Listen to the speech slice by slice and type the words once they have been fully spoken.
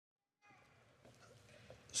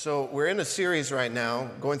So we're in a series right now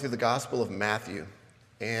going through the Gospel of Matthew.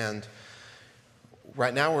 And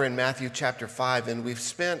right now we're in Matthew chapter 5, and we've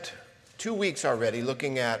spent 2 weeks already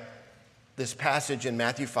looking at this passage in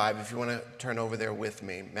Matthew 5, if you want to turn over there with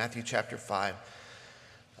me. Matthew chapter 5,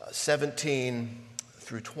 17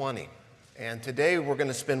 through 20. And today we're going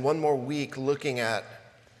to spend one more week looking at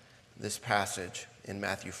this passage in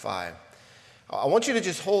Matthew 5. I want you to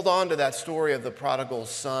just hold on to that story of the prodigal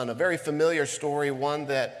son, a very familiar story, one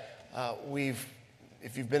that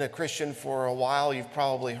if you've been a Christian for a while, you've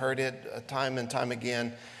probably heard it time and time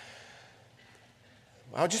again.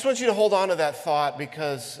 I just want you to hold on to that thought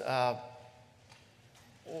because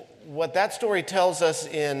what that story tells us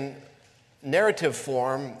in narrative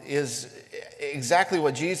form is exactly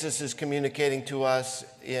what Jesus is communicating to us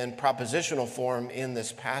in propositional form in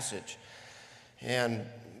this passage. And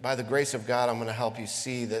by the grace of God, I'm going to help you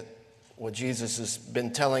see that what Jesus has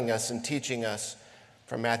been telling us and teaching us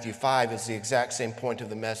from Matthew 5 is the exact same point of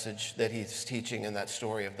the message that he's teaching in that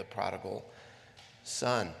story of the prodigal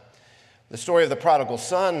son. The story of the prodigal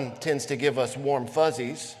son tends to give us warm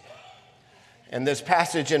fuzzies, and this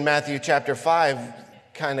passage in Matthew chapter 5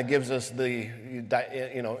 kind of gives us the,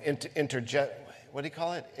 what do you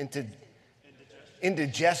call it?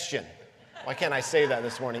 Indigestion. Why can't I say that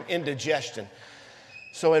this morning? Indigestion.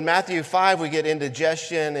 So in Matthew 5, we get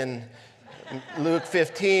indigestion, and in Luke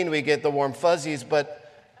 15, we get the warm fuzzies,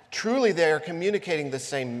 but truly they are communicating the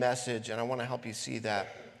same message, and I want to help you see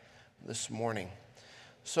that this morning.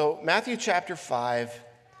 So Matthew chapter 5,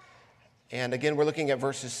 and again, we're looking at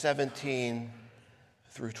verses 17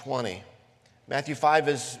 through 20. Matthew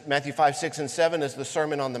 5, 6, and 7 is the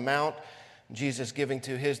Sermon on the Mount, Jesus giving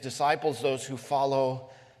to his disciples, those who follow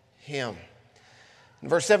him. In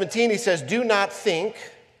verse 17, he says, do not think,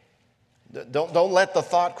 don't let the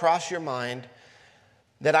thought cross your mind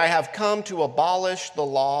that I have come to abolish the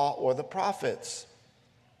law or the prophets.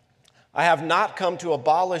 I have not come to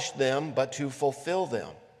abolish them, but to fulfill them.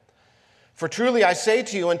 For truly I say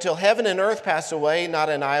to you, until heaven and earth pass away, not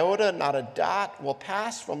an iota, not a dot will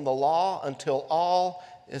pass from the law until all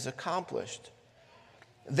is accomplished.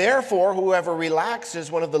 Therefore, whoever relaxes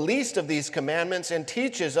one of the least of these commandments and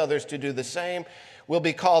teaches others to do the same will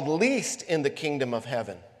be called least in the kingdom of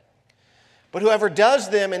heaven. But whoever does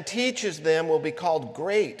them and teaches them will be called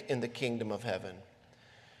great in the kingdom of heaven.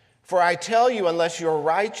 For I tell you, unless your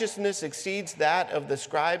righteousness exceeds that of the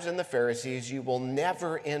scribes and the Pharisees, you will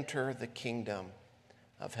never enter the kingdom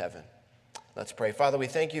of heaven. Let's pray. Father, we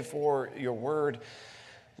thank you for your word.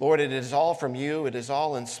 Lord, it is all from you. It is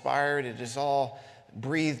all inspired. It is all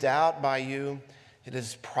breathed out by you. It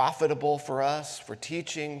is profitable for us, for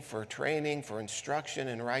teaching, for training, for instruction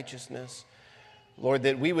in righteousness. Lord,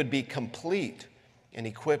 that we would be complete and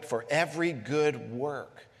equipped for every good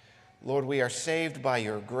work. Lord, we are saved by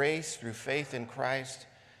your grace through faith in Christ,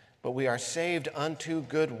 but we are saved unto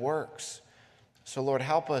good works. So, Lord,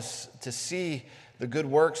 help us to see the good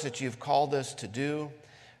works that you've called us to do,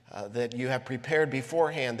 that you have prepared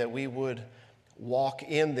beforehand, that we would walk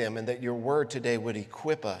in them, and that your word today would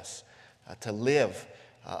equip us to live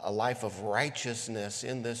a life of righteousness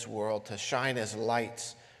in this world, to shine as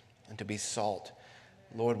lights and to be salt.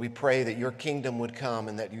 Lord, we pray that your kingdom would come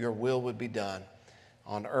and that your will would be done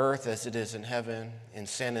on earth as it is in heaven, in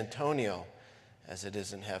San Antonio as it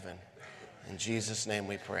is in heaven. In Jesus' name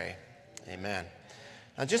we pray. Amen.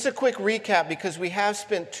 Now, just a quick recap, because we have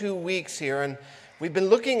spent 2 weeks here, and we've been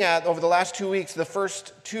looking at, over the last 2 weeks, the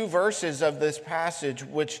first 2 verses of this passage,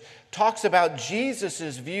 which talks about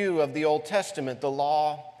Jesus' view of the Old Testament, the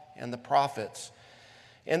law and the prophets.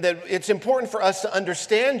 And that it's important for us to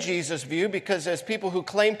understand Jesus' view, because as people who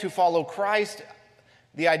claim to follow Christ,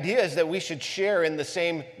 the idea is that we should share in the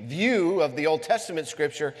same view of the Old Testament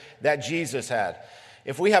scripture that Jesus had.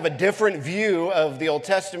 If we have a different view of the Old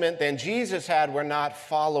Testament than Jesus had, we're not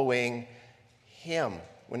following him.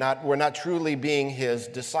 We're not truly being his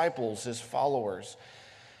disciples, his followers.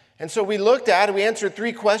 And so we answered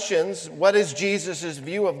 3 questions. What is Jesus'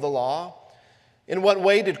 view of the law? In what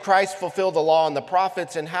way did Christ fulfill the law and the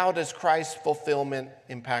prophets? And how does Christ's fulfillment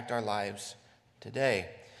impact our lives today?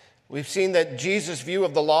 We've seen that Jesus' view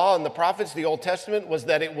of the law and the prophets, the Old Testament, was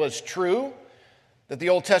that it was true, that the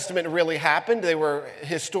Old Testament really happened. They were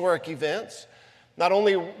historic events. Not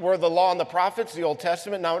only were the law and the prophets, the Old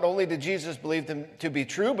Testament, not only did Jesus believe them to be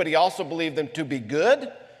true, but he also believed them to be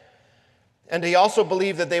good. And he also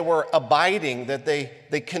believed that they were abiding, that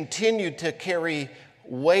they continued to carry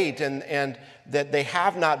weight, and that they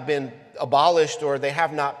have not been abolished or they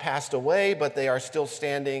have not passed away, but they are still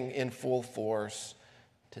standing in full force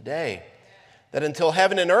today. That until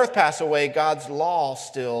heaven and earth pass away, God's law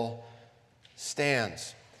still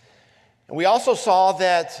stands. And we also saw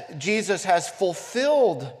that Jesus has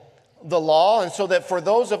fulfilled the law, and so that for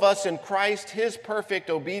those of us in Christ, his perfect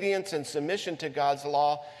obedience and submission to God's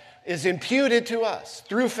law is imputed to us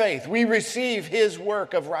through faith. We receive his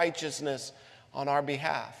work of righteousness on our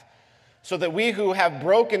behalf, so that we who have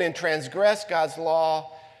broken and transgressed God's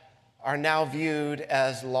law are now viewed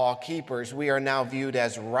as law keepers. We are now viewed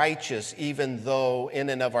as righteous, even though in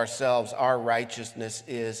and of ourselves our righteousness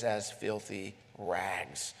is as filthy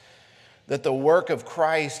rags. That the work of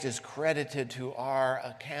Christ is credited to our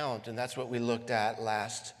account, and that's what we looked at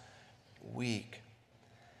last week.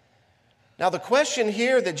 Now, the question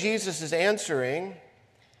here that Jesus is answering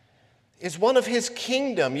is one of his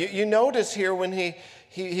kingdom. You notice here when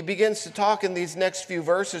he begins to talk in these next few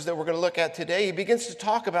verses that we're going to look at today, he begins to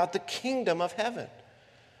talk about the kingdom of heaven.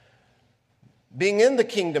 Being in the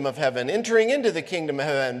kingdom of heaven, entering into the kingdom of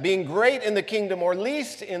heaven, being great in the kingdom or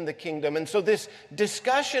least in the kingdom. And so this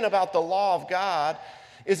discussion about the law of God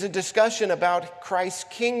is a discussion about Christ's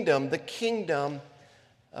kingdom, the kingdom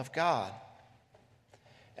of God.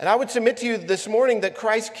 And I would submit to you this morning that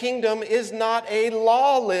Christ's kingdom is not a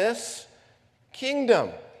lawless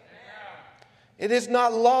kingdom. It is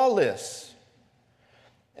not lawless.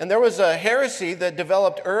 And there was a heresy that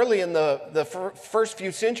developed early in the first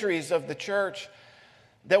few centuries of the church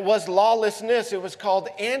that was lawlessness. It was called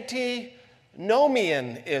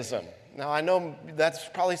antinomianism. Now, I know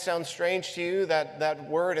that probably sounds strange to you, that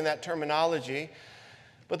word and that terminology.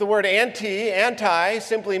 But the word anti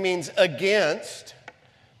simply means against.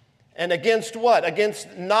 And against what?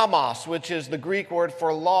 Against nomos, which is the Greek word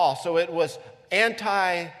for law. So it was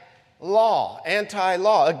anti-law,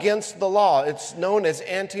 against the law. It's known as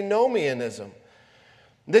antinomianism.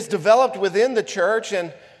 This developed within the church,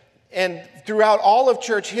 and throughout all of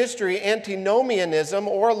church history, antinomianism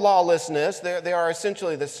or lawlessness, they are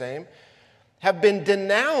essentially the same, have been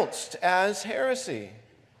denounced as heresy.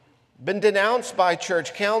 Been denounced by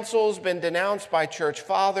church councils, been denounced by church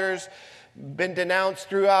fathers, been denounced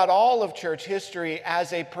throughout all of church history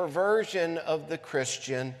as a perversion of the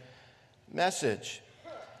Christian message.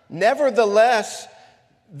 Nevertheless,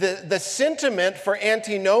 the sentiment for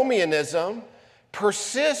antinomianism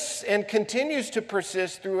persists and continues to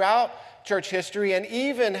persist throughout church history, and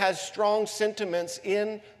even has strong sentiments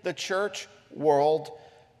in the church world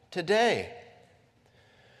today.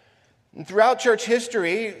 And throughout church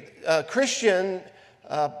history,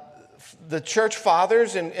 the church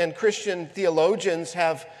fathers and Christian theologians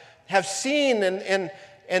have seen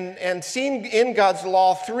and seen in God's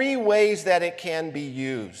law three ways that it can be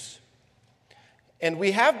used. And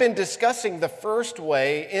we have been discussing the first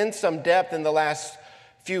way in some depth in the last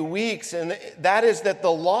few weeks, and that is that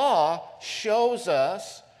the law shows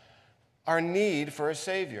us our need for a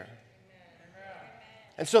Savior.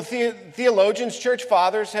 And so theologians, church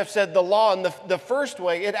fathers have said the law, in the first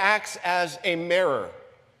way, it acts as a mirror.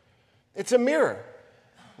 It's a mirror.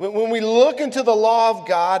 When we look into the law of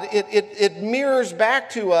God, it mirrors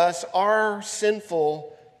back to us our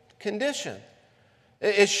sinful condition.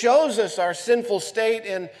 It shows us our sinful state,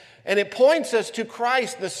 and it points us to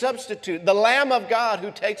Christ, the substitute, the Lamb of God who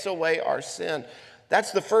takes away our sin.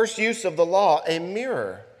 That's the first use of the law, a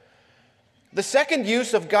mirror. The second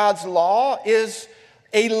use of God's law is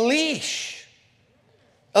a leash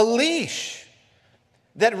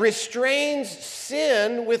that restrains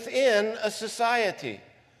sin within a society.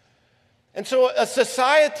 And so a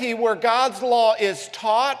society where God's law is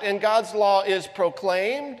taught and God's law is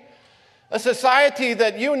proclaimed, a society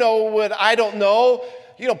that would,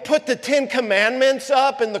 put the 10 Commandments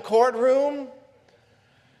up in the courtroom,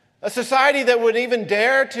 a society that would even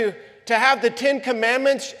dare to have the 10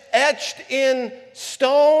 Commandments etched in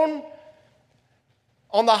stone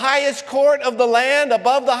on the highest court of the land,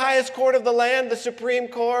 above the highest court of the land, the Supreme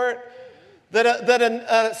Court, that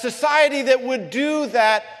a society that would do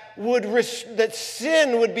that, that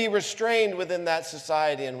sin would be restrained within that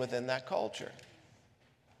society and within that culture.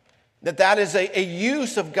 That is a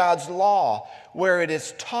use of God's law where it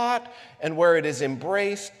is taught and where it is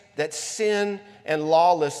embraced, that sin and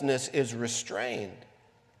lawlessness is restrained.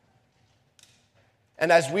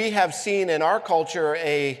 And as we have seen in our culture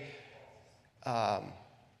an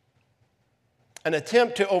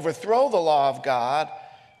attempt to overthrow the law of God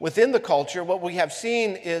within the culture, what we have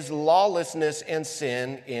seen is lawlessness and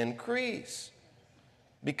sin increase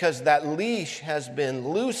because that leash has been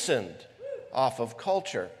loosened off of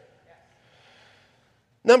culture.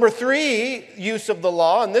 Number three, use of the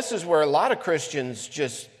law, and this is where a lot of Christians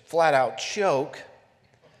just flat out choke,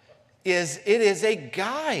 is it is a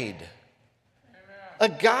guide. A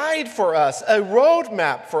guide for us, a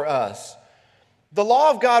roadmap for us. The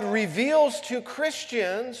law of God reveals to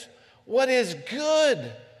Christians what is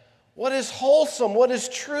good, what is wholesome, what is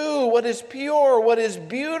true, what is pure, what is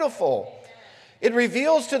beautiful. It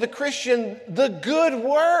reveals to the Christian the good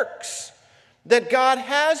works that God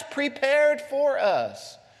has prepared for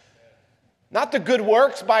us. Not the good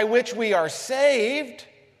works by which we are saved,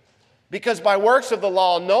 because by works of the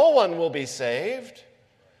law no one will be saved,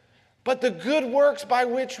 but the good works by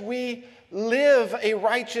which we live a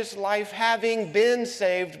righteous life, having been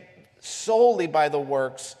saved solely by the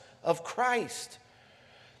works of Christ.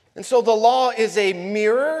 And so the law is a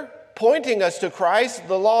mirror pointing us to Christ.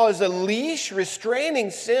 The law is a leash restraining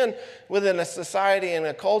sin within a society and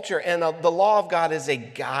a culture. And the law of God is a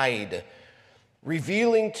guide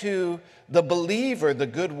revealing to the believer the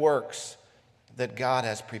good works that God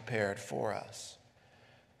has prepared for us.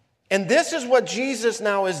 And this is what Jesus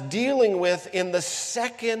now is dealing with in the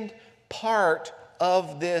second part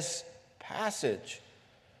of this passage.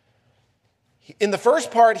 In the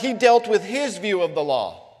first part, he dealt with his view of the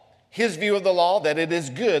law. His view of the law, that it is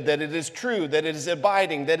good, that it is true, that it is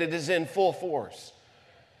abiding, that it is in full force.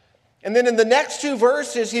 And then in the next two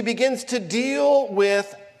verses, he begins to deal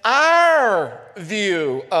with our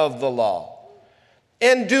view of the law.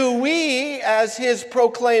 And do we, as his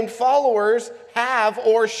proclaimed followers, have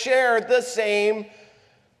or share the same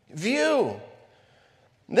view?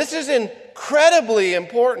 This is incredibly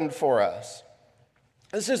important for us.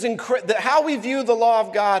 This is how we view the law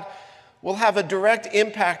of God will have a direct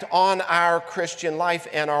impact on our Christian life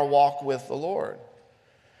and our walk with the Lord.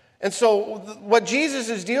 And so what Jesus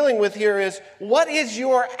is dealing with here is, what is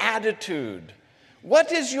your attitude?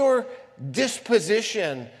 What is your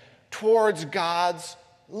disposition towards God's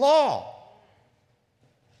law?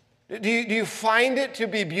 Do you find it to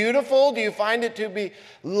be beautiful? Do you find it to be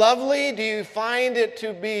lovely? Do you find it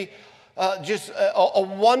to be just a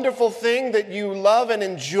wonderful thing that you love and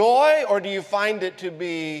enjoy? Or do you find it to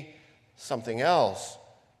be something else?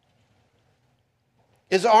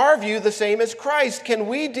 Is our view the same as Christ? Can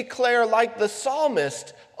we declare like the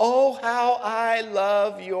psalmist, "Oh, how I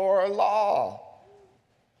love your law"?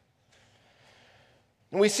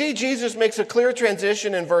 And we see Jesus makes a clear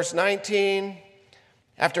transition in verse 19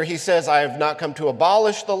 after he says, "I have not come to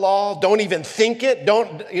abolish the law." Don't even think it.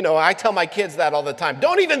 I tell my kids that all the time.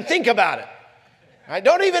 Don't even think about it. Right?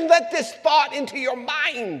 Don't even let this thought into your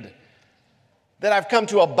mind that I've come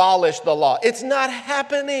to abolish the law. It's not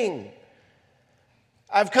happening.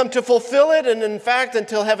 I've come to fulfill it, and in fact,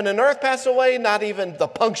 until heaven and earth pass away, not even the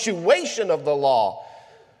punctuation of the law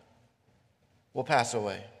will pass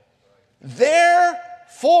away.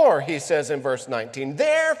 Therefore, he says in verse 19,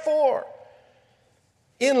 therefore,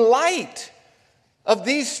 in light of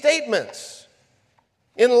these statements,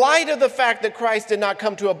 in light of the fact that Christ did not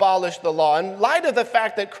come to abolish the law, in light of the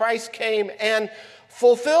fact that Christ came and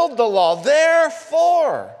fulfilled the law,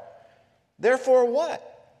 therefore what?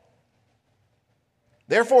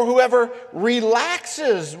 Therefore, whoever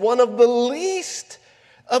relaxes one of the least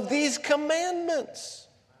of these commandments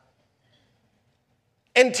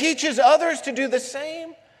and teaches others to do the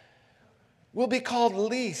same will be called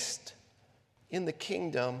least in the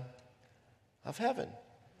kingdom of heaven.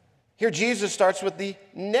 Here Jesus starts with the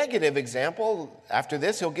negative example. After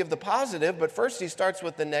this, he'll give the positive, but first he starts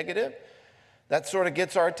with the negative. That sort of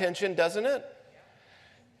gets our attention, doesn't it?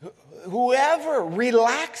 Whoever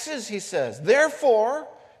relaxes, he says, therefore,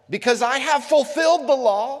 because I have fulfilled the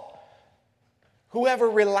law, whoever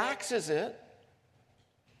relaxes it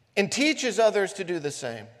and teaches others to do the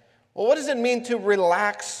same. Well, what does it mean to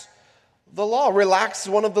relax the law? Relax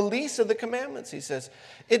one of the least of the commandments, he says.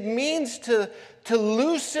 It means to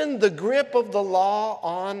loosen the grip of the law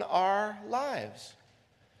on our lives,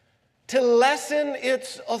 to lessen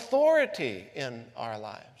its authority in our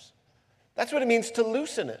lives. That's what it means to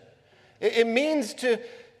loosen it. It means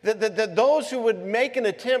that those who would make an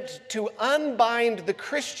attempt to unbind the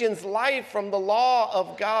Christian's life from the law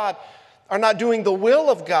of God are not doing the will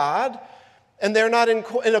of God, and they're not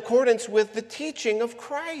in accordance with the teaching of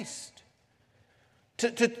Christ.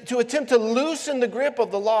 To attempt to loosen the grip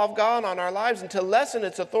of the law of God on our lives and to lessen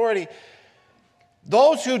its authority,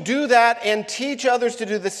 those who do that and teach others to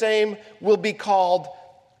do the same will be called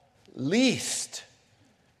least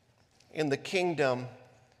in the kingdom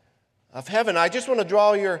of heaven. I just want to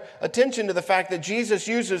draw your attention to the fact that Jesus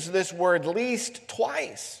uses this word least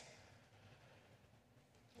twice,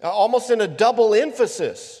 almost in a double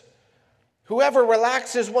emphasis. Whoever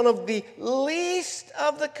relaxes one of the least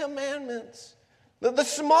of the commandments, the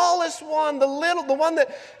smallest one, the one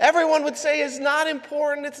that everyone would say is not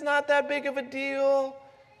important, it's not that big of a deal,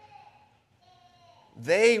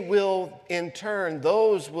 they will, in turn,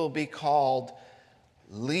 those will be called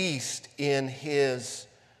least in his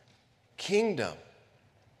kingdom,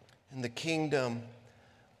 in the kingdom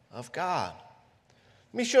of God.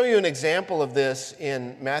 Let me show you an example of this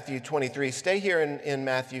in Matthew 23. Stay here in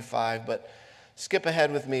Matthew 5, but skip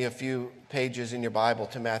ahead with me a few pages in your Bible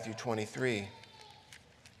to Matthew 23.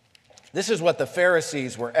 This is what the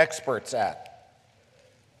Pharisees were experts at.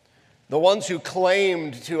 The ones who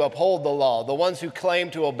claimed to uphold the law, the ones who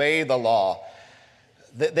claimed to obey the law.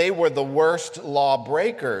 They were the worst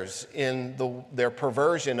lawbreakers in their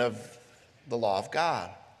perversion of the law of God.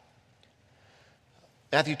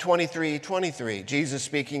 Matthew 23:23, Jesus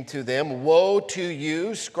speaking to them, "Woe to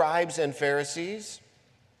you, scribes and Pharisees,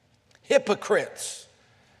 hypocrites!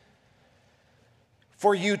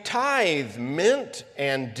 For you tithe mint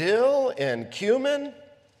and dill and cumin,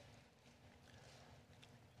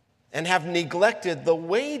 and have neglected the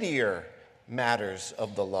weightier matters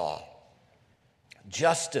of the law,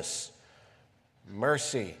 justice,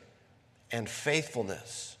 mercy, and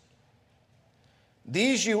faithfulness.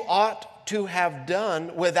 These you ought to have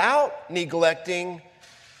done without neglecting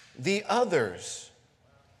the others.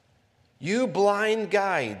 You blind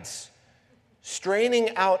guides,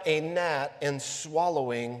 straining out a gnat and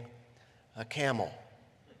swallowing a camel."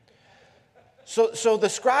 So the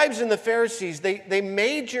scribes and the Pharisees, they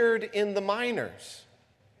majored in the minors.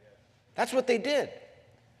 That's what they did.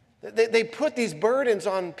 They put these burdens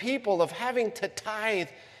on people of having to tithe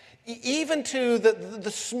even to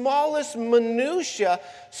the smallest minutia,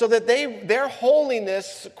 so that their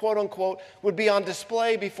holiness, quote unquote, would be on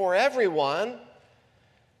display before everyone.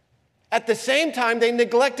 At the same time, they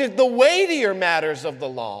neglected the weightier matters of the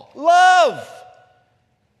law: love,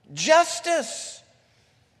 justice,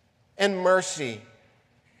 and mercy,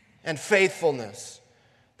 and faithfulness.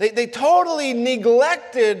 They totally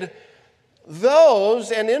neglected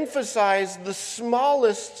those and emphasized the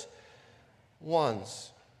smallest ones.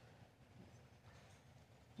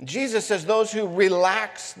 Jesus says those who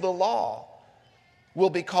relax the law will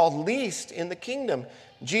be called least in the kingdom.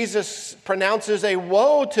 Jesus pronounces a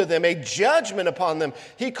woe to them, a judgment upon them.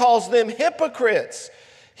 He calls them hypocrites.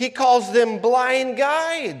 He calls them blind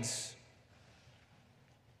guides.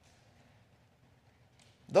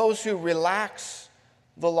 Those who relax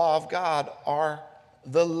the law of God are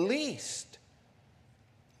the least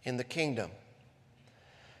in the kingdom.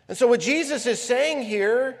 And so what Jesus is saying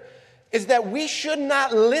here is that we should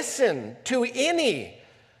not listen to any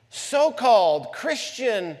so-called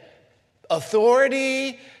Christian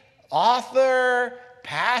authority, author,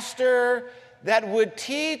 pastor that would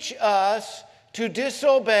teach us to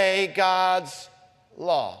disobey God's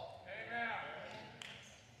law.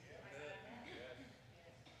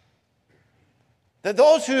 That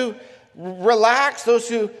those who relax, those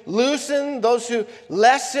who loosen, those who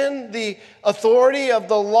lessen the authority of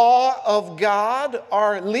the law of God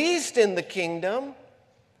are least in the kingdom.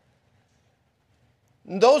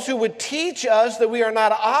 Those who would teach us that we are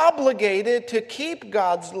not obligated to keep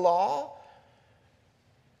God's law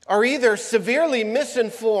are either severely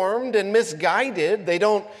misinformed and misguided.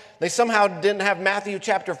 They somehow didn't have Matthew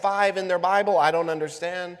chapter 5 in their Bible. I don't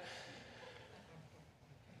understand.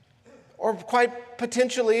 Or quite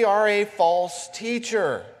potentially are a false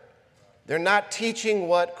teacher. They're not teaching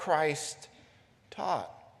what Christ taught.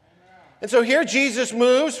 And so here Jesus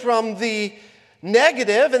moves from the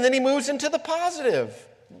negative and then he moves into the positive.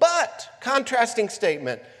 But, contrasting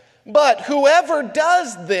statement, but whoever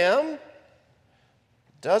does them,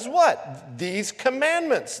 does what? These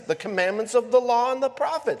commandments, the commandments of the law and the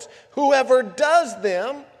prophets. Whoever does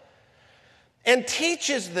them and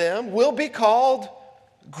teaches them will be called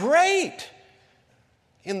great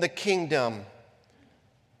in the kingdom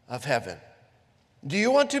of heaven. Do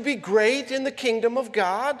you want to be great in the kingdom of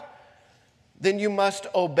God? Then you must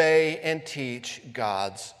obey and teach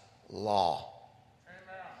God's law.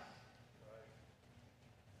 Amen.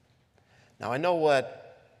 Now, I know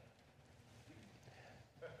what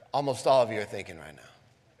almost all of you are thinking right now.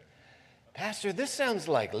 Pastor, this sounds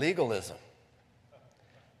like legalism.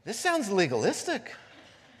 This sounds legalistic.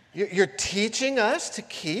 You're teaching us to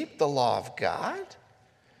keep the law of God?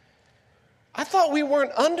 I thought we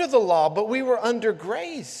weren't under the law, but we were under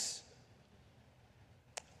grace.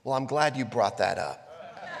 Well, I'm glad you brought that up.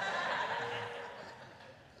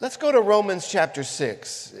 Let's go to Romans chapter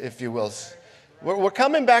 6, if you will. We're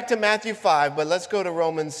coming back to Matthew 5, but let's go to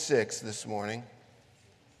Romans 6 this morning.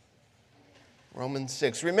 Romans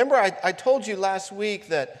 6. Remember, I told you last week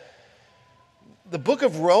that the book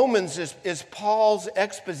of Romans is Paul's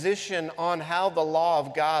exposition on how the law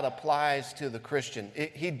of God applies to the Christian.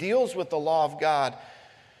 He deals with the law of God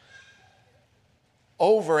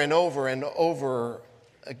over and over and over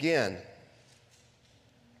again.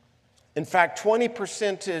 In fact,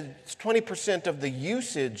 20% of the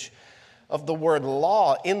usage of the word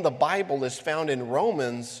law in the Bible is found in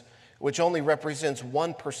Romans, which only represents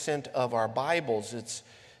 1% of our Bibles.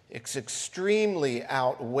 It's extremely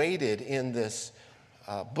outweighed in this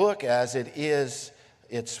book as it is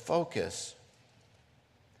its focus.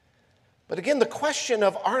 But again, the question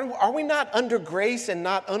of are we not under grace and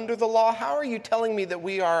not under the law? How are you telling me that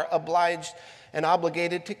we are obliged and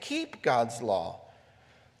obligated to keep God's law?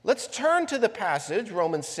 Let's turn to the passage,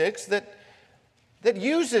 Romans 6, that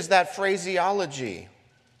uses that phraseology,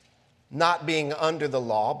 not being under the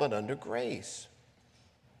law, but under grace.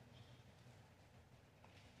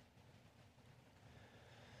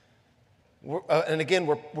 And again,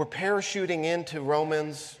 we're parachuting into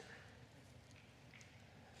Romans.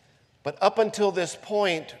 But up until this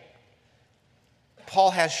point, Paul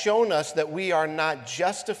has shown us that we are not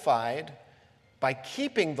justified by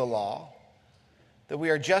keeping the law, that we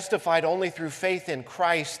are justified only through faith in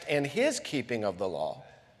Christ and his keeping of the law.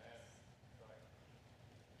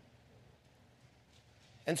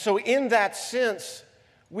 And so in that sense,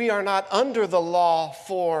 we are not under the law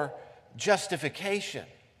for justification.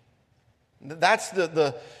 That's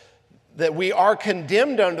that we are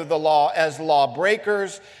condemned under the law as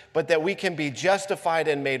lawbreakers, but that we can be justified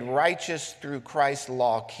and made righteous through Christ's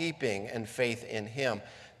law-keeping and faith in him.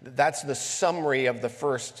 That's the summary of the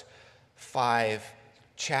first 5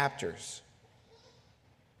 chapters.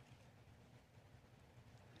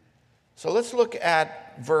 So let's look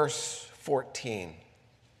at verse 14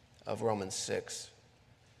 of Romans 6.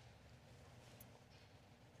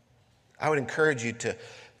 I would encourage you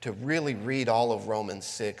to really read all of Romans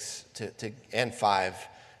 6 and 5,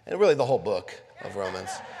 and really the whole book of Romans,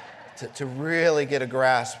 to really get a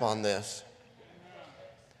grasp on this.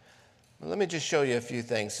 Let me just show you a few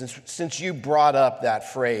things. Since you brought up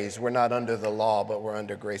that phrase, we're not under the law, but we're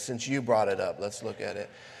under grace. Since you brought it up, let's look at it.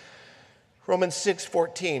 Romans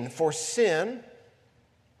 6:14, for sin,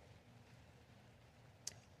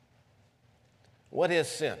 what is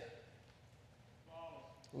sin?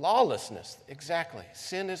 Lawlessness, exactly.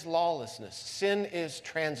 Sin is lawlessness. Sin is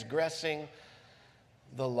transgressing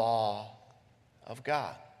the law of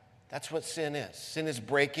God. That's what sin is. Sin is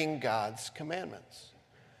breaking God's commandments.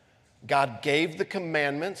 God gave the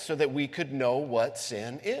commandments so that we could know what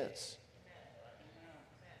sin is.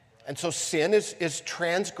 And so sin is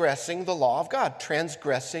transgressing the law of God,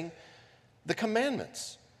 transgressing the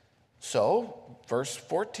commandments. So, verse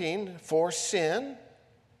 14, for sin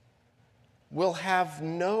will have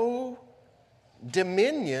no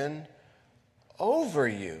dominion over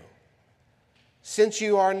you, since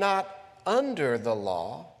you are not under the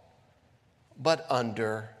law, but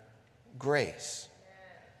under grace.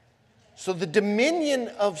 So the dominion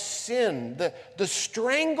of sin, the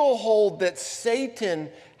stranglehold that Satan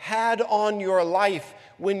had on your life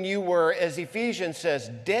when you were, as Ephesians says,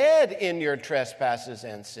 dead in your trespasses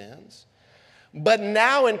and sins, but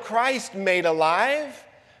now in Christ made alive,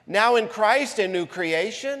 now in Christ a new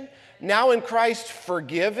creation, now in Christ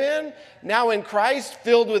forgiven, now in Christ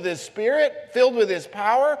filled with his Spirit, filled with his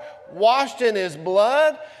power, washed in his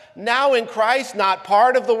blood, now in Christ not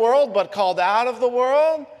part of the world but called out of the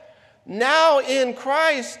world. Now in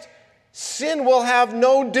Christ, sin will have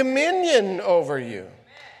no dominion over you.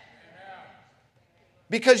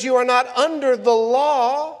 Because you are not under the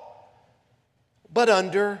law, but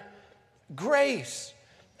under grace.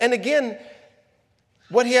 And again,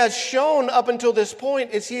 what he has shown up until this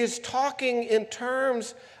point is he is talking in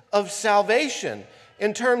terms of salvation,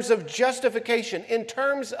 in terms of justification, in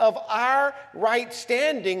terms of our right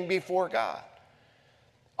standing before God.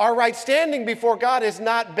 Our right standing before God is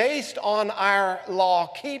not based on our law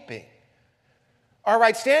keeping. Our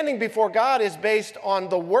right standing before God is based on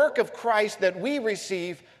the work of Christ that we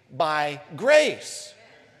receive by grace.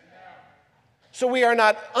 So we are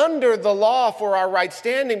not under the law for our right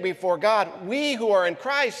standing before God. We who are in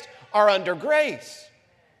Christ are under grace.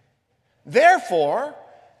 Therefore,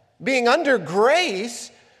 being under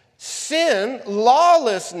grace, sin,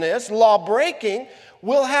 lawlessness, law breaking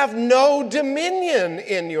will have no dominion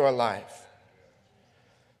in your life.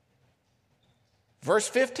 Verse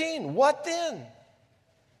 15, what then?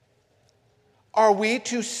 Are we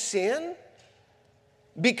to sin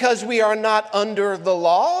because we are not under the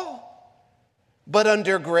law, but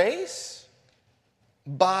under grace?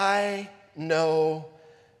 By no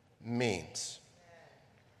means.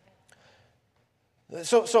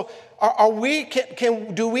 So are we?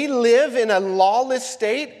 Do we live in a lawless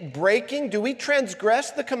state, breaking? Do we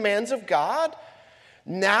transgress the commands of God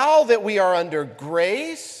now that we are under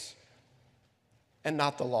grace and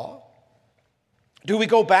not the law? Do we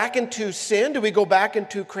go back into sin? Do we go back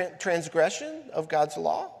into transgression of God's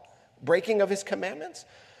law? Breaking of his commandments?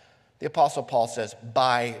 The Apostle Paul says,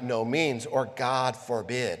 by no means, or God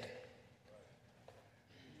forbid.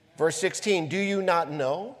 Verse 16, do you not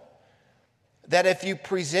know that if you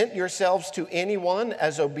present yourselves to anyone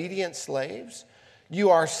as obedient slaves,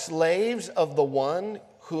 you are slaves of the one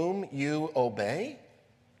whom you obey?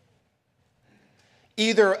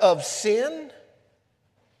 Either of sin,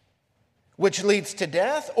 which leads to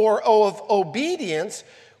death, or of obedience,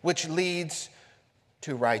 which leads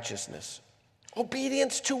to righteousness.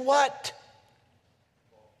 Obedience to what?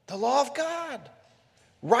 The law of God.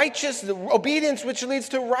 Obedience which leads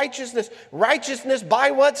to righteousness. Righteousness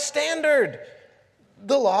by what standard?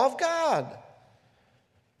 The law of God.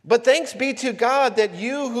 But thanks be to God that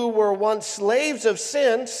you who were once slaves of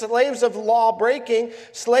sin, slaves of law breaking,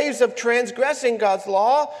 slaves of transgressing God's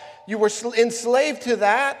law, you were enslaved to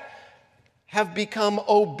that, have become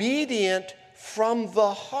obedient from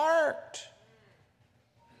the heart.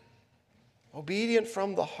 Obedient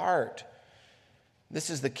from the heart. This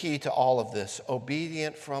is the key to all of this.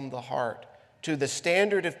 Obedient from the heart to the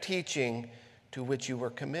standard of teaching to which you were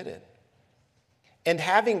committed. And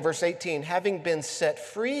having, verse 18, having been set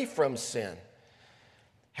free from sin,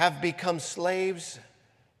 have become slaves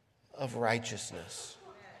of righteousness.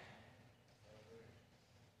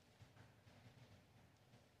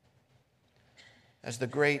 As the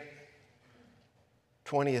great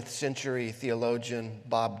 20th century theologian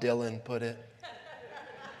Bob Dylan put it,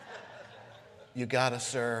 you got to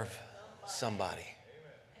serve somebody.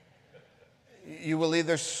 You will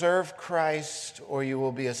either serve Christ or you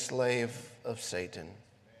will be a slave of Satan.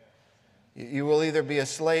 You will either be a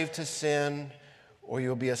slave to sin or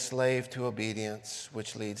you'll be a slave to obedience,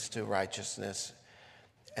 which leads to righteousness.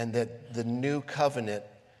 And that the new covenant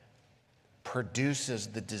produces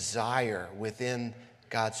the desire within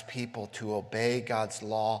God's people to obey God's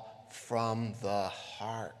law from the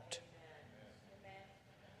heart.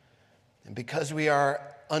 And because we are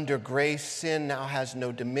under grace, sin now has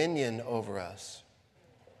no dominion over us.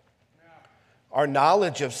 Our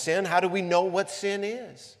knowledge of sin, how do we know what sin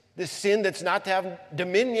is? This sin that's not to have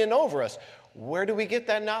dominion over us. Where do we get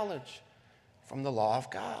that knowledge? From the law of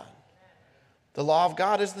God. The law of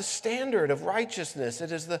God is the standard of righteousness.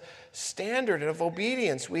 It is the standard of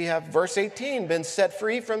obedience. We have, verse 18, been set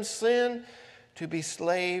free from sin to be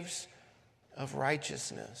slaves of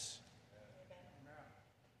righteousness.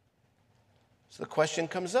 So the question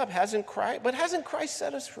comes up, hasn't Christ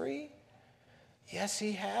set us free? Yes,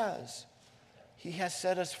 he has. He has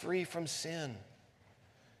set us free from sin.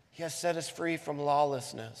 He has set us free from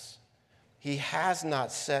lawlessness. He has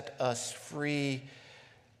not set us free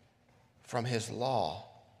from his law.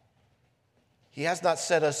 He has not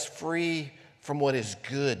set us free from what is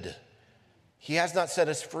good. He has not set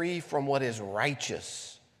us free from what is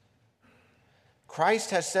righteous.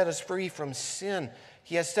 Christ has set us free from sin.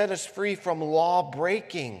 He has set us free from law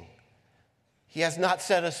breaking. He has not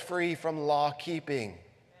set us free from law keeping.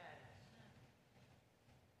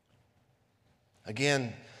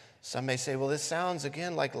 Again, some may say, well, this sounds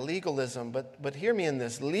again like legalism, but hear me in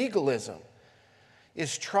this. Legalism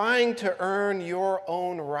is trying to earn your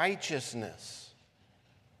own righteousness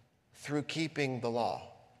through keeping the law.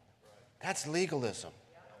 That's legalism.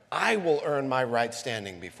 I will earn my right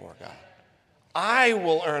standing before God. I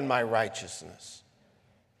will earn my righteousness.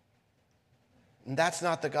 And that's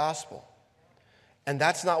not the gospel. And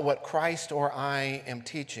that's not what Christ or I am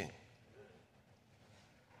teaching.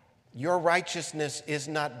 Your righteousness is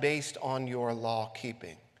not based on your law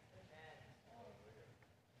keeping.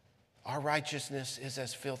 Our righteousness is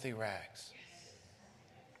as filthy rags.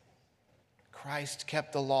 Christ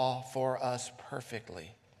kept the law for us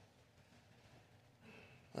perfectly.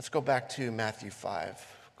 Let's go back to Matthew 5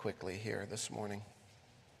 quickly here this morning.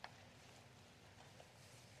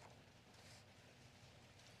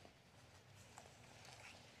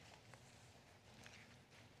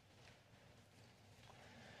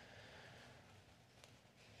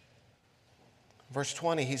 Verse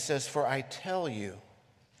 20, he says, "For I tell you,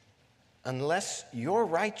 unless your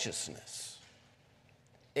righteousness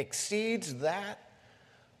exceeds that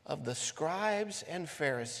of the scribes and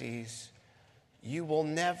Pharisees, you will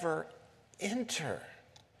never enter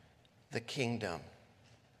the kingdom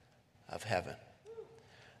of heaven."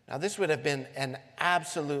 Now, this would have been an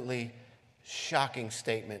absolutely shocking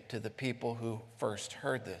statement to the people who first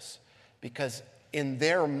heard this, because in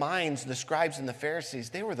their minds, the scribes and the Pharisees,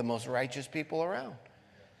 they were the most righteous people around.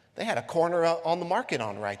 They had a corner on the market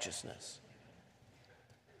on righteousness.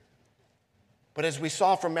 But as we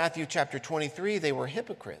saw from Matthew chapter 23, they were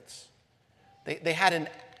hypocrites. They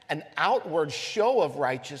had an outward show of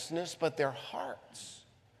righteousness, but their hearts.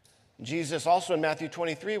 Jesus also in Matthew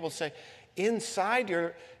 23 will say, inside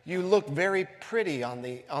you look very pretty on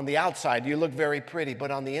the outside. You look very pretty,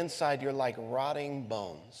 but on the inside you're like rotting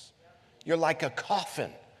bones. You're like a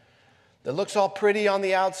coffin that looks all pretty on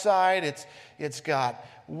the outside. It's got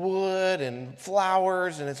wood and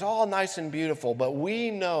flowers, and it's all nice and beautiful, but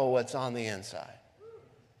we know what's on the inside.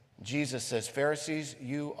 Jesus says, Pharisees,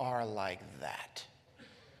 you are like that.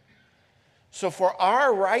 So for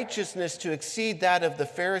our righteousness to exceed that of the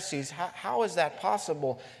Pharisees, how is that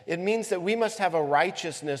possible? It means that we must have a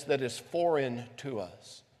righteousness that is foreign to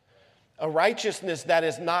us, a righteousness that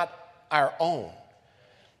is not our own,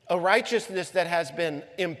 a righteousness that has been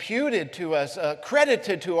imputed to us,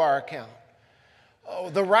 credited to our account. Oh,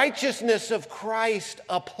 the righteousness of Christ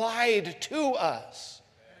applied to us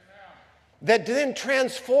that then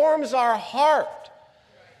transforms our heart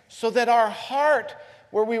so that our heart,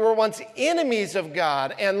 where we were once enemies of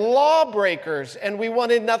God and lawbreakers and we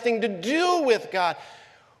wanted nothing to do with God,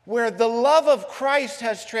 where the love of Christ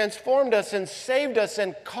has transformed us and saved us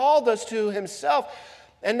and called us to himself.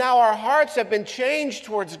 And now our hearts have been changed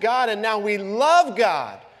towards God, and now we love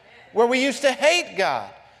God, where we used to hate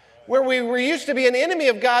God, where we were used to be an enemy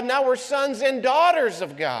of God, now we're sons and daughters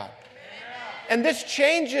of God. And this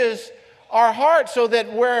changes our heart so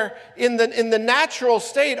that we're in the natural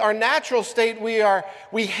state, our natural state,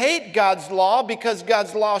 we hate God's law because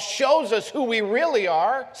God's law shows us who we really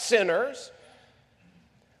are, sinners.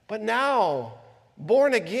 But now,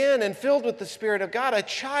 born again and filled with the Spirit of God, a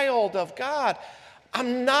child of God,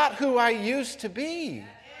 I'm not who I used to be.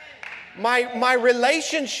 My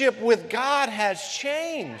relationship with God has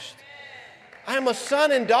changed. I'm a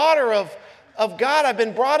son and daughter of God. I've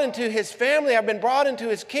been brought into his family. I've been brought into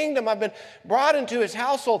his kingdom. I've been brought into his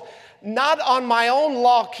household, not on my own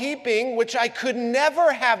law keeping, which I could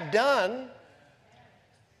never have done,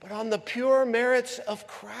 but on the pure merits of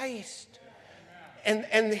Christ.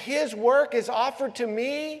 And his work is offered to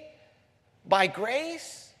me by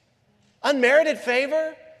grace, unmerited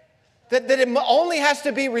favor, that it only has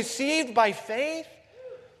to be received by faith,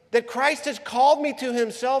 that Christ has called me to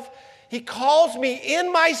himself. He calls me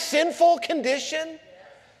in my sinful condition,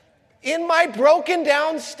 in my broken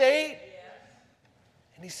down state,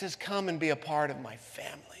 and he says, come and be a part of my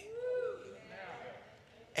family.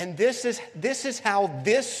 And this is how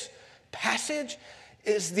this passage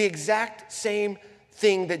is the exact same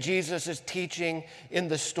thing that Jesus is teaching in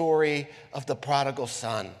the story of the prodigal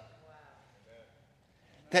son.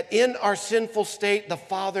 That in our sinful state, the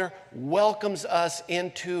Father welcomes us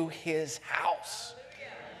into his house.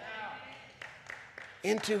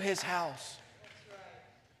 Into his house.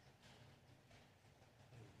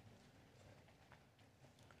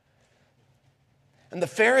 And the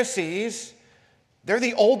Pharisees, they're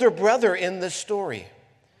the older brother in this story.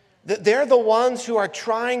 They're the ones who are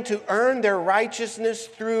trying to earn their righteousness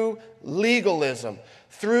through legalism,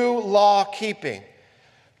 through law keeping.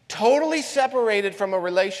 Totally separated from a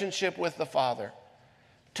relationship with the Father.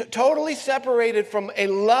 Totally separated from a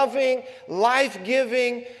loving,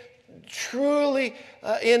 life-giving, truly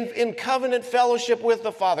in covenant fellowship with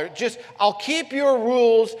the Father. Just, I'll keep your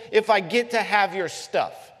rules if I get to have your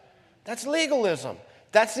stuff. That's legalism.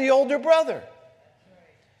 That's the older brother.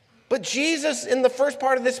 But Jesus, in the first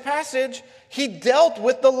part of this passage, he dealt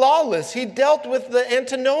with the lawless. He dealt with the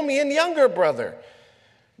antinomian younger brother.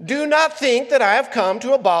 Do not think that I have come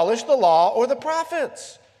to abolish the law or the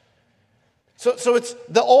prophets. So it's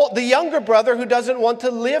the younger brother who doesn't want to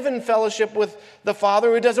live in fellowship with the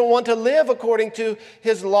Father, who doesn't want to live according to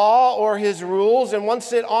his law or his rules and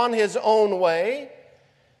wants it on his own way.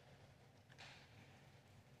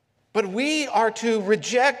 But we are to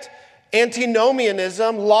reject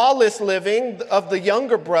antinomianism, lawless living of the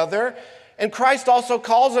younger brother. And Christ also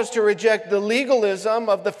calls us to reject the legalism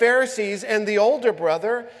of the Pharisees and the older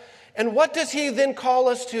brother. And what does he then call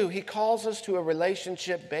us to? He calls us to a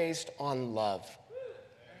relationship based on love.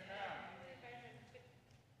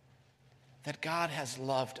 That God has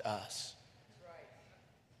loved us.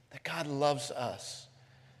 That God loves us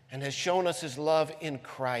and has shown us his love in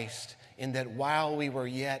Christ, in that while we were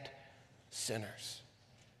yet sinners,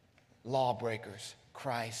 lawbreakers,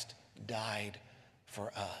 Christ died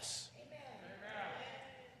for us.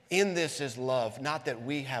 In this is love, not that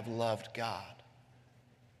we have loved God,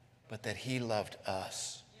 but that he loved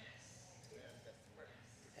us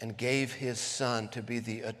and gave his Son to be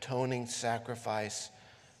the atoning sacrifice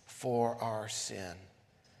for our sin.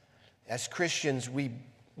 As Christians,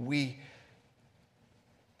 we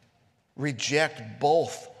reject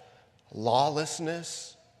both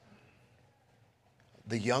lawlessness,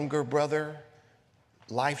 the younger brother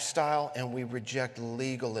lifestyle and we reject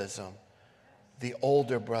legalism, the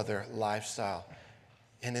older brother lifestyle.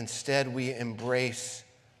 And instead we embrace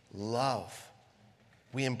love.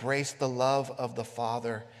 We embrace the love of the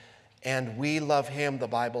Father, and we love him, the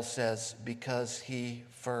Bible says, because he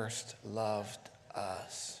first loved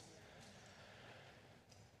us.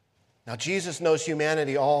 Now, Jesus knows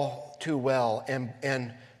humanity all too well,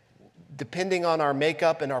 and depending on our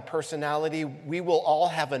makeup and our personality, we will all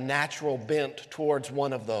have a natural bent towards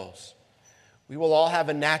one of those. We will all have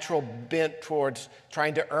a natural bent towards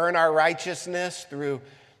trying to earn our righteousness through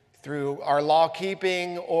our law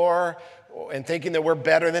keeping and thinking that we're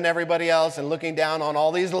better than everybody else and looking down on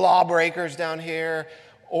all these lawbreakers down here.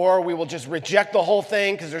 Or we will just reject the whole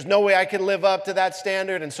thing because there's no way I can live up to that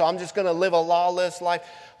standard, and so I'm just going to live a lawless life.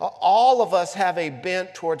 All of us have a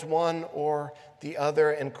bent towards one or the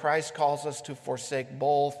other, and Christ calls us to forsake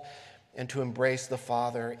both and to embrace the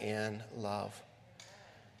Father in love.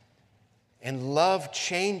 And love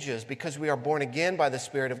changes because we are born again by the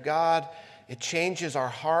Spirit of God. It changes our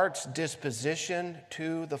heart's disposition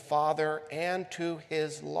to the Father and to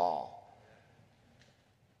his law.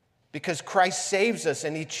 Because Christ saves us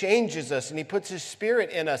and he changes us and he puts his Spirit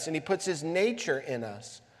in us and he puts his nature in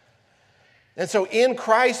us. And so in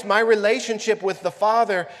Christ, my relationship with the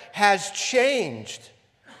Father has changed.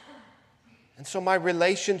 And so my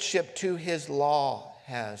relationship to his law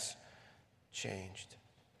has changed.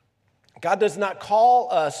 God does not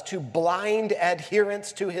call us to blind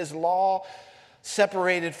adherence to his law,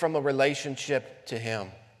 separated from a relationship to him.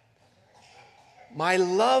 My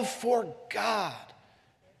love for God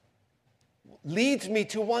leads me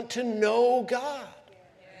to want to know God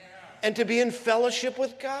and to be in fellowship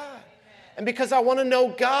with God. And because I want to know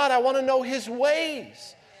God, I want to know his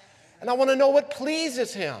ways. And I want to know what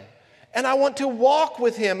pleases him. And I want to walk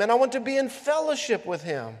with him, and I want to be in fellowship with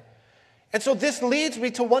him. And so this leads me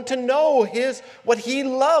to want to know what he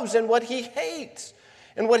loves and what he hates,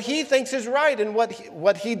 and what he thinks is right and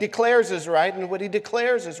what he declares is right and what he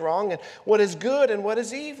declares is wrong, and what is good and what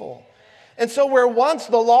is evil. And so where once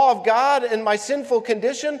the law of God in my sinful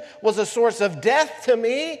condition was a source of death to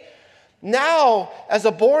me, now as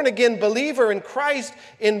a born-again believer in Christ,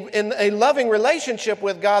 in a loving relationship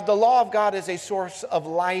with God, the law of God is a source of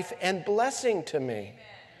life and blessing to me.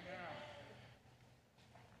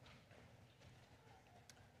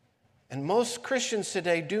 And most Christians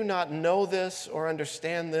today do not know this or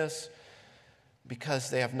understand this because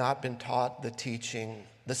they have not been taught the teaching,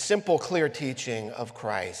 the simple, clear teaching of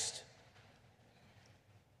Christ.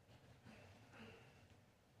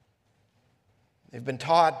 They've been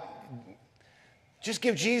taught, just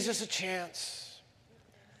give Jesus a chance.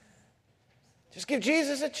 Just give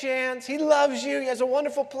Jesus a chance. He loves you. He has a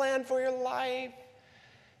wonderful plan for your life.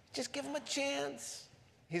 Just give him a chance.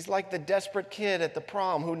 He's like the desperate kid at the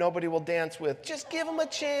prom who nobody will dance with. Just give him a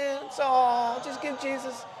chance. Oh, just give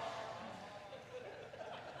Jesus.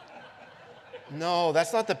 No,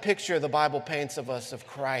 that's not the picture the Bible paints of us of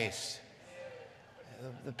Christ.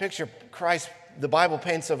 The picture the Bible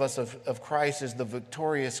paints of us of Christ is the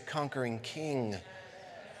victorious, conquering king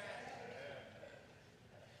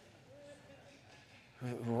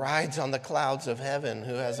who rides on the clouds of heaven,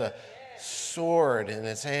 who has a sword in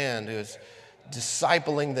his hand, who is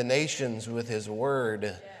discipling the nations with his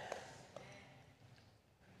word.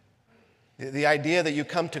 The idea that you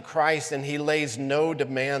come to Christ and he lays no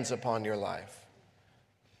demands upon your life.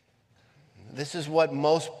 This is what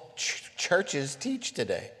most churches teach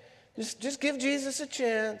today. Just give Jesus a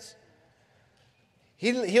chance.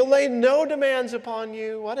 He'll lay no demands upon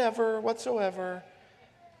you, whatsoever.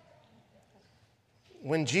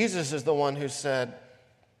 When Jesus is the one who said,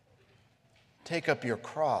 take up your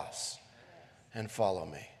cross and follow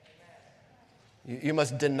me. You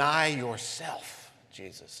must deny yourself,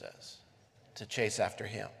 Jesus says, to chase after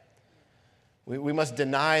him. We must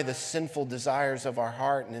deny the sinful desires of our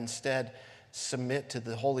heart and instead submit to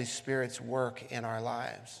the Holy Spirit's work in our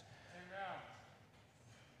lives.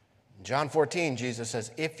 In John 14, Jesus says,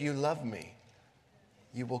 if you love me,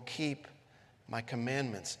 you will keep my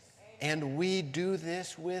commandments. And we do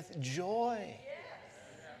this with joy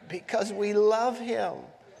because we love him.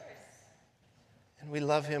 And we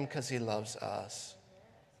love him because he loves us.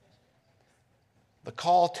 The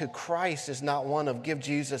call to Christ is not one of give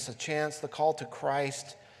Jesus a chance. The call to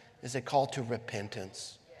Christ is a call to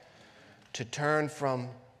repentance, to turn from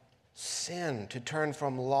sin, to turn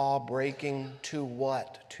from law breaking to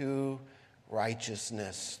what? To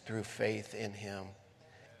righteousness through faith in him.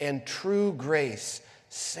 And true grace,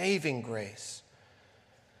 saving grace,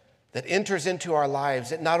 that enters into our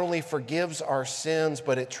lives. It not only forgives our sins,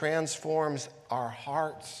 but it transforms our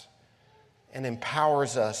hearts and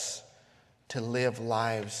empowers us to live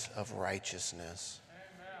lives of righteousness.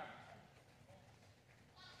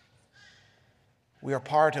 We are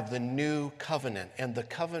part of the new covenant, and the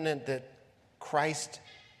covenant that Christ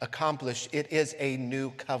accomplished, it is a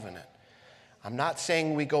new covenant. I'm not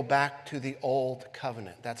saying we go back to the old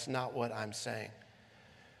covenant. That's not what I'm saying.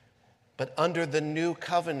 But under the new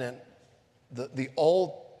covenant, the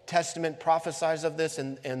Old Testament prophesies of this,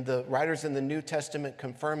 and the writers in the New Testament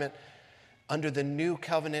confirm it. Under the new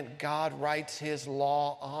covenant, God writes his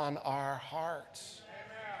law on our hearts.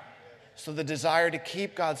 So the desire to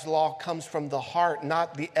keep God's law comes from the heart,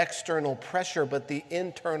 not the external pressure, but the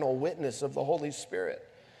internal witness of the Holy Spirit.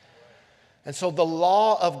 And so the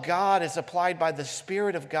law of God is applied by the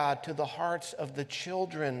Spirit of God to the hearts of the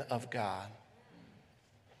children of God.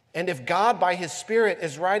 And if God, by his Spirit,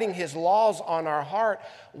 is writing his laws on our heart,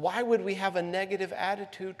 why would we have a negative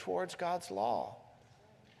attitude towards God's law?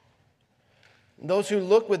 Those who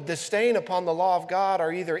look with disdain upon the law of God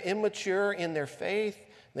are either immature in their faith.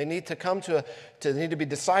 They need to they need to be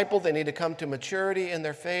discipled. They need to come to maturity in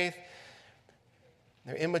their faith.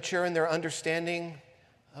 They're immature in their understanding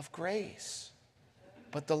of grace.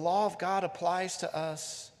 But the law of God applies to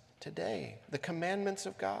us today, the commandments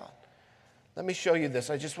of God. Let me show you this.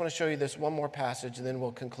 I just want to show you this one more passage, and then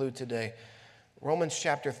we'll conclude today. Romans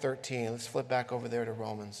chapter 13. Let's flip back over there to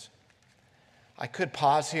Romans. I could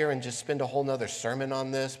pause here and just spend a whole nother sermon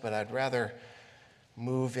on this, but I'd rather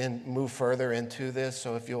move further into this.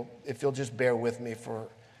 So if you'll just bear with me for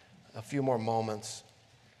a few more moments.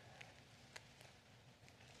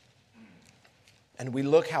 And we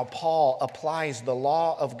look how Paul applies the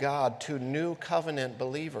law of God to new covenant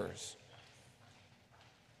believers.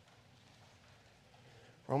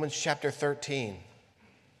 Romans chapter 13.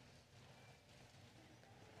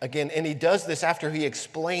 Again, and he does this after he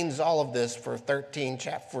explains all of this for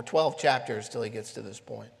 12 chapters till he gets to this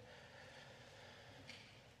point.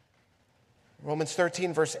 Romans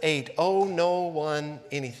 13, verse 8, owe no one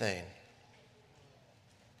anything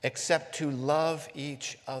except to love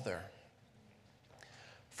each other.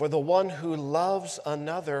 For the one who loves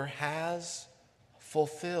another has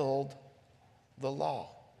fulfilled the law.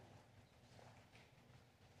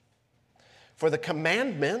 For the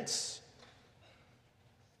commandments,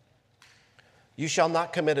 you shall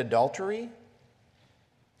not commit adultery,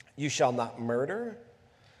 you shall not murder,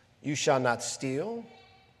 you shall not steal,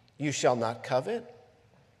 you shall not covet,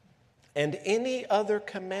 and any other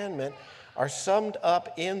commandment are summed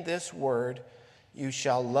up in this word, you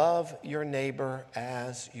shall love your neighbor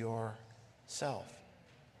as yourself.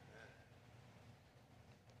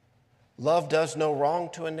 Love does no wrong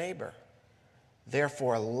to a neighbor.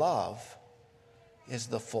 Therefore, love is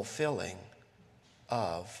the fulfilling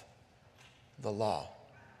of the law.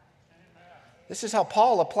 This is how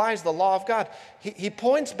Paul applies the law of God. He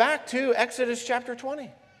points back to Exodus chapter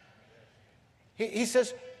 20. He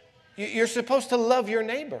says, you're supposed to love your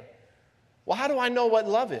neighbor. Well, how do I know what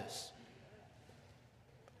love is?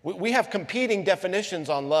 We have competing definitions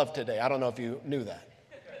on love today. I don't know if you knew that.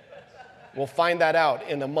 We'll find that out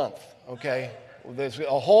in a month, okay? There's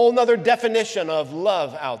a whole other definition of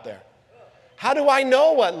love out there. How do I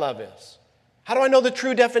know what love is? How do I know the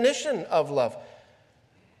true definition of love?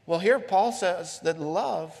 Well, here Paul says that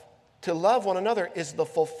to love one another, is the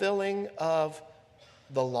fulfilling of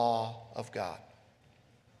the law of God.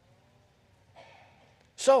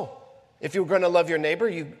 So, if you're going to love your neighbor,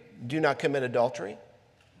 you do not commit adultery,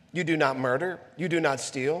 you do not murder, you do not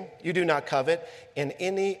steal, you do not covet, and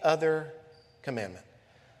any other commandment.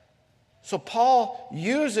 So Paul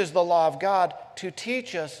uses the law of God to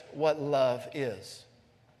teach us what love is.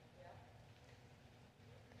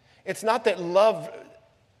 It's not that love,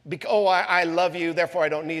 I love you, therefore I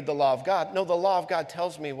don't need the law of God. No, the law of God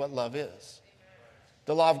tells me what love is.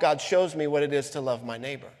 The law of God shows me what it is to love my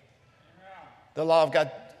neighbor. The law of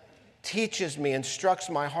God teaches me, instructs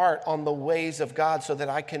my heart on the ways of God so that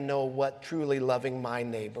I can know what truly loving my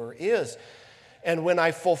neighbor is. And when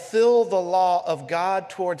I fulfill the law of God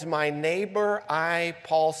towards my neighbor, I,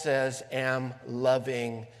 Paul says, am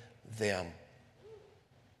loving them.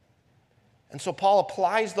 And so Paul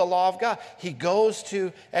applies the law of God. He goes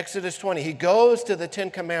to Exodus 20. He goes to the 10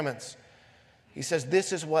 Commandments. He says,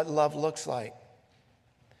 this is what love looks like.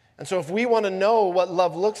 And so if we want to know what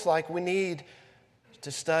love looks like, we need to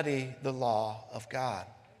study the law of God.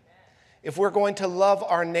 If we're going to love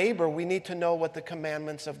our neighbor, we need to know what the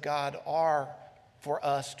commandments of God are for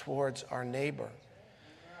us towards our neighbor.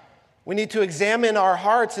 We need to examine our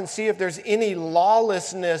hearts and see if there's any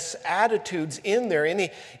lawlessness attitudes in there, any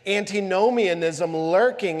antinomianism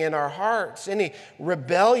lurking in our hearts, any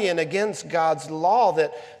rebellion against God's law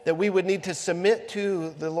that we would need to submit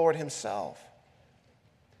to the Lord himself.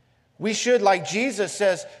 We should, like Jesus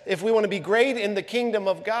says, if we want to be great in the kingdom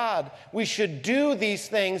of God, we should do these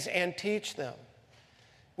things and teach them.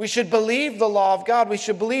 We should believe the law of God. We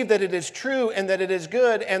should believe that it is true and that it is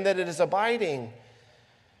good and that it is abiding.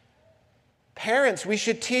 Parents, we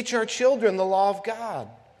should teach our children the law of God.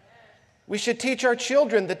 We should teach our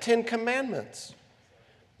children the 10 Commandments.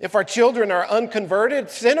 If our children are unconverted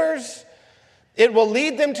sinners, it will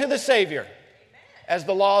lead them to the Savior, as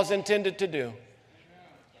the law is intended to do.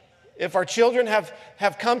 If our children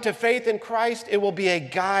have come to faith in Christ, it will be a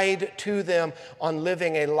guide to them on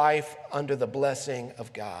living a life under the blessing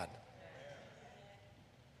of God.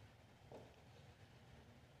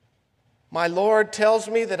 My Lord tells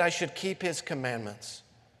me that I should keep his commandments.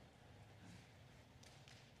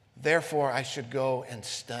 Therefore, I should go and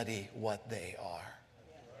study what they are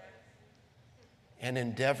and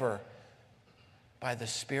endeavor by the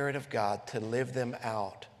Spirit of God to live them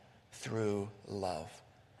out through love.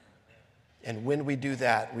 And when we do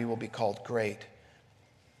that, we will be called great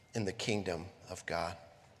in the kingdom of God.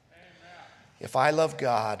 If I love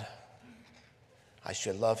God, I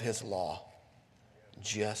should love his law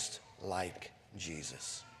just like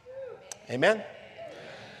Jesus. Amen?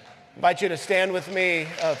 I invite you to stand with me.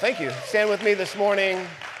 Thank you. Stand with me this morning.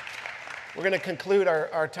 We're going to conclude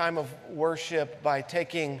our time of worship by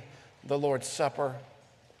taking the Lord's Supper.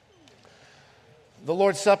 The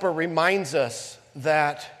Lord's Supper reminds us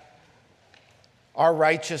that our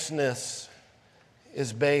righteousness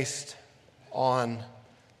is based on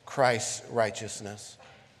Christ's righteousness.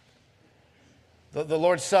 The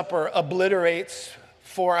Lord's Supper obliterates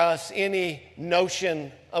for us any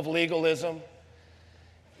notion of legalism,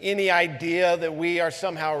 any idea that we are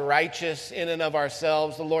somehow righteous in and of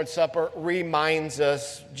ourselves. The Lord's Supper reminds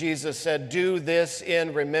us, Jesus said, "Do this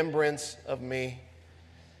in remembrance of me."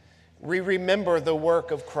 We remember the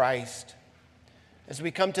work of Christ. As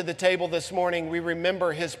we come to the table this morning, we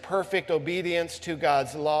remember his perfect obedience to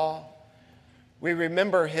God's law. We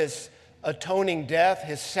remember his atoning death,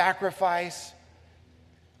 his sacrifice,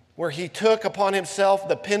 where he took upon himself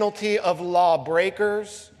the penalty of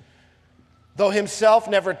lawbreakers. Though himself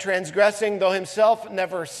never transgressing, though himself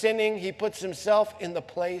never sinning, he puts himself in the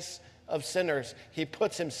place of sinners. He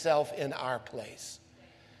puts himself in our place.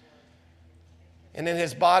 And in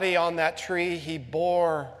his body on that tree, he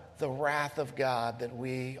bore the wrath of God that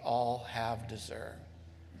we all have deserved.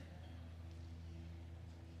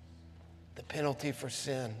 The penalty for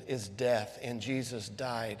sin is death, and Jesus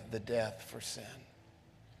died the death for sin.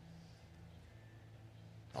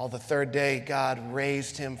 On the third day, God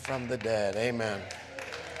raised him from the dead. Amen.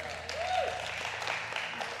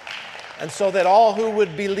 And so that all who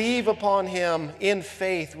would believe upon him in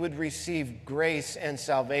faith would receive grace and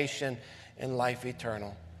salvation and life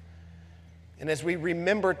eternal. And as we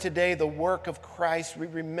remember today the work of Christ, we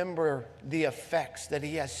remember the effects that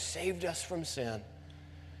he has saved us from sin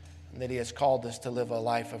and that he has called us to live a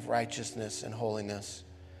life of righteousness and holiness.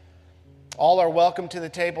 All are welcome to the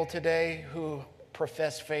table today who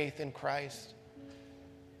profess faith in Christ.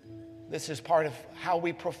 This is part of how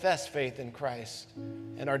we profess faith in Christ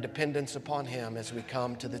and our dependence upon him as we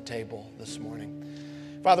come to the table this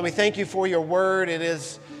morning. Father, we thank you for your word. It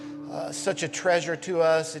is such a treasure to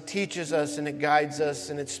us. It teaches us and it guides us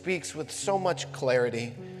and it speaks with so much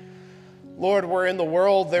clarity. Lord, where in the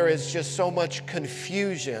world there is just so much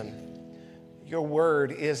confusion, your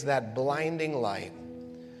word is that blinding light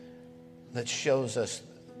that shows us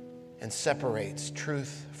and separates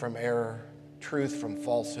truth from error, truth from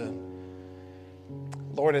falsehood.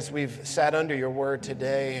 Lord, as we've sat under your word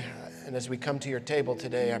today and as we come to your table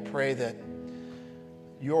today, I pray that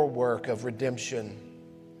your work of redemption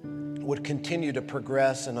would continue to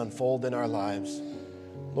progress and unfold in our lives.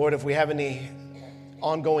 Lord, if we have any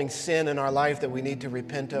ongoing sin in our life that we need to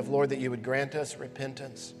repent of, Lord, that you would grant us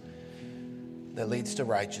repentance that leads to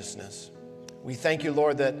righteousness. We thank you,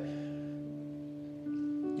 Lord, that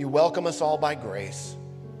you welcome us all by grace,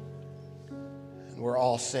 and we're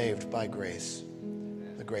all saved by grace,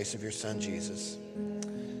 the grace of your Son, Jesus.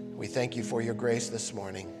 We thank you for your grace this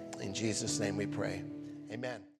morning. In Jesus' name we pray. Amen.